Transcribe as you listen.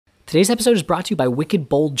Today's episode is brought to you by Wicked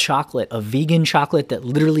Bold Chocolate, a vegan chocolate that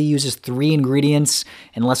literally uses 3 ingredients,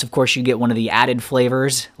 unless of course you get one of the added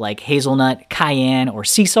flavors like hazelnut, cayenne, or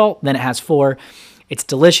sea salt, then it has 4. It's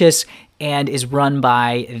delicious and is run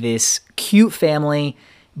by this cute family.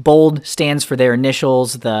 Bold stands for their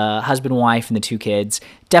initials, the husband, wife, and the 2 kids.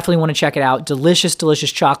 Definitely want to check it out. Delicious,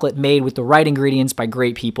 delicious chocolate made with the right ingredients by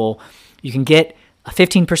great people. You can get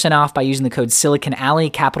 15% off by using the code Silicon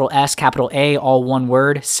Alley, capital S, capital A, all one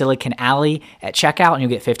word, Silicon Alley at checkout, and you'll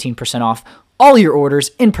get 15% off all your orders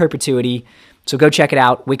in perpetuity. So go check it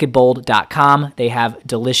out, wickedbold.com. They have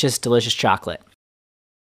delicious, delicious chocolate.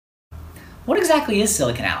 What exactly is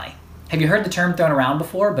Silicon Alley? Have you heard the term thrown around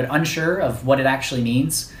before, but unsure of what it actually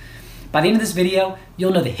means? By the end of this video,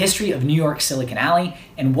 you'll know the history of New York Silicon Alley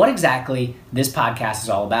and what exactly this podcast is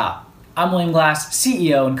all about. I'm William Glass,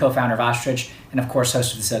 CEO and co-founder of Ostrich, and of course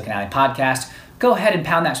host of the Silicon Alley podcast. Go ahead and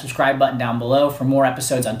pound that subscribe button down below for more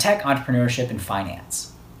episodes on tech, entrepreneurship, and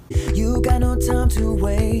finance. You got no time to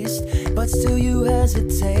waste, but still you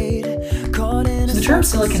hesitate. So the term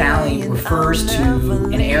Silicon Alley refers to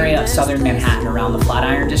an area of southern Manhattan around the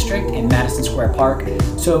Flatiron District in Madison Square Park.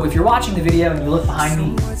 So if you're watching the video and you look behind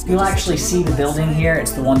me, you'll actually see the building here.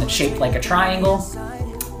 It's the one that's shaped like a triangle.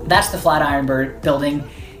 That's the Flatiron building.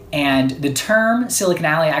 And the term Silicon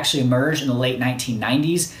Alley actually emerged in the late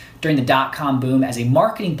 1990s during the dot-com boom as a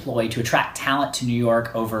marketing ploy to attract talent to New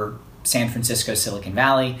York over San Francisco's Silicon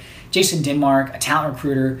Valley. Jason Denmark, a talent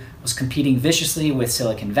recruiter, was competing viciously with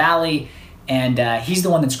Silicon Valley, and he's the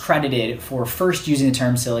one that's credited for first using the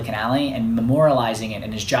term Silicon Alley and memorializing it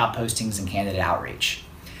in his job postings and candidate outreach.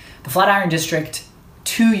 The Flatiron District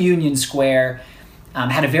to Union Square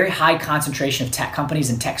had a very high concentration of tech companies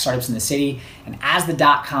and tech startups in the city, and as the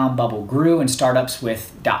dot-com bubble grew and startups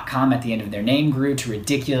with .com at the end of their name grew to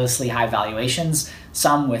ridiculously high valuations,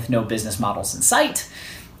 some with no business models in sight,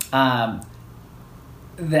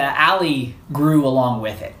 the alley grew along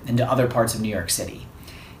with it into other parts of New York City.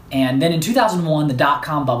 And then in 2001, the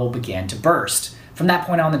dot-com bubble began to burst. From that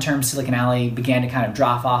point on, the term Silicon Alley began to kind of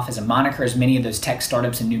drop off as a moniker as many of those tech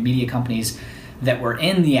startups and new media companies that were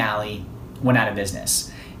in the alley went out of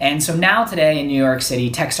business. And so now today in New York City,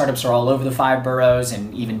 tech startups are all over the 5 boroughs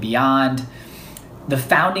and even beyond. The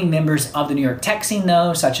founding members of the New York tech scene,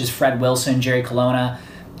 though, such as Fred Wilson, Jerry Colonna,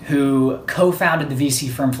 who co-founded the VC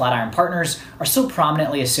firm Flatiron Partners, are so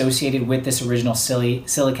prominently associated with this original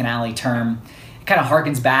Silicon Alley term. It kind of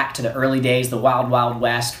harkens back to the early days, the wild, wild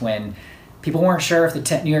west, when people weren't sure if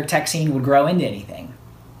the New York tech scene would grow into anything.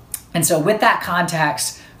 And so with that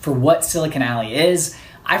context for what Silicon Alley is,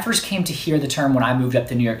 I first came to hear the term when I moved up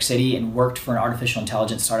to New York City and worked for an artificial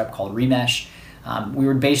intelligence startup called Remesh. We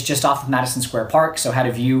were based just off of Madison Square Park, so had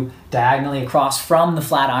a view diagonally across from the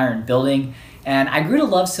Flatiron building. And I grew to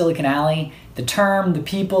love Silicon Alley, the term, the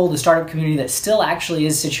people, the startup community that still actually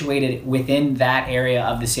is situated within that area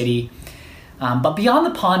of the city. But beyond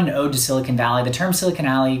the pun and ode to Silicon Valley, the term Silicon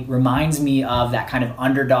Alley reminds me of that kind of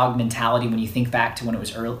underdog mentality when you think back to when it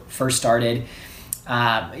was first started.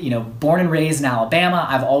 Born and raised in Alabama,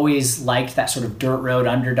 I've always liked that sort of dirt road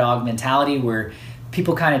underdog mentality where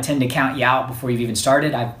people kind of tend to count you out before you've even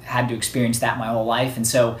started. I've had to experience that my whole life. And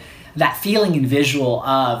so that feeling and visual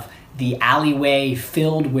of the alleyway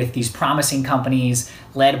filled with these promising companies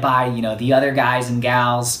led by, the other guys and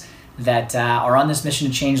gals that are on this mission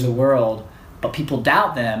to change the world, but people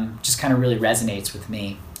doubt them, just kind of really resonates with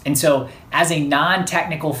me. And so as a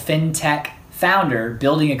non-technical fintech founder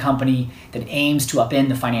building a company that aims to upend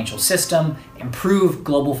the financial system, improve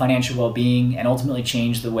global financial well-being, and ultimately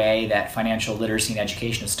change the way that financial literacy and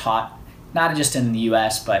education is taught, not just in the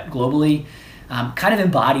US, but globally, kind of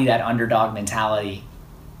embody that underdog mentality.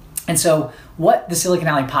 And so what the Silicon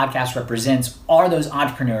Alley podcast represents are those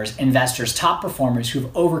entrepreneurs, investors, top performers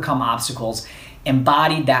who've overcome obstacles,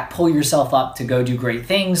 embodied that pull yourself up to go do great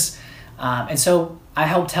things. And so I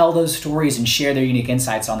help tell those stories and share their unique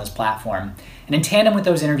insights on this platform. And in tandem with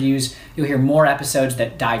those interviews, you'll hear more episodes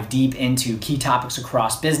that dive deep into key topics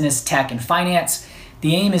across business, tech, and finance.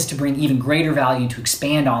 The aim is to bring even greater value and to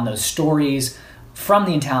expand on those stories from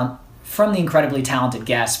the incredibly talented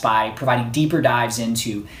guests by providing deeper dives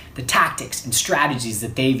into the tactics and strategies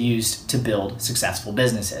that they've used to build successful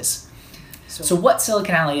businesses. So what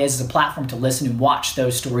Silicon Alley is a platform to listen and watch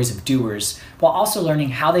those stories of doers while also learning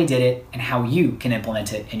how they did it and how you can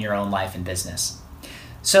implement it in your own life and business.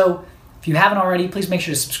 So if you haven't already, please make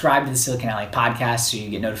sure to subscribe to the Silicon Alley podcast so you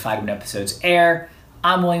get notified when episodes air.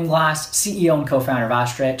 I'm William Glass, CEO and co-founder of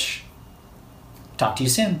Ostrich. Talk to you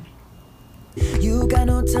soon. You got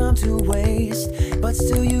no time to waste, but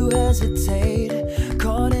still you hesitate.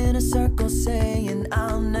 Caught in a circle saying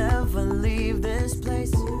I'll never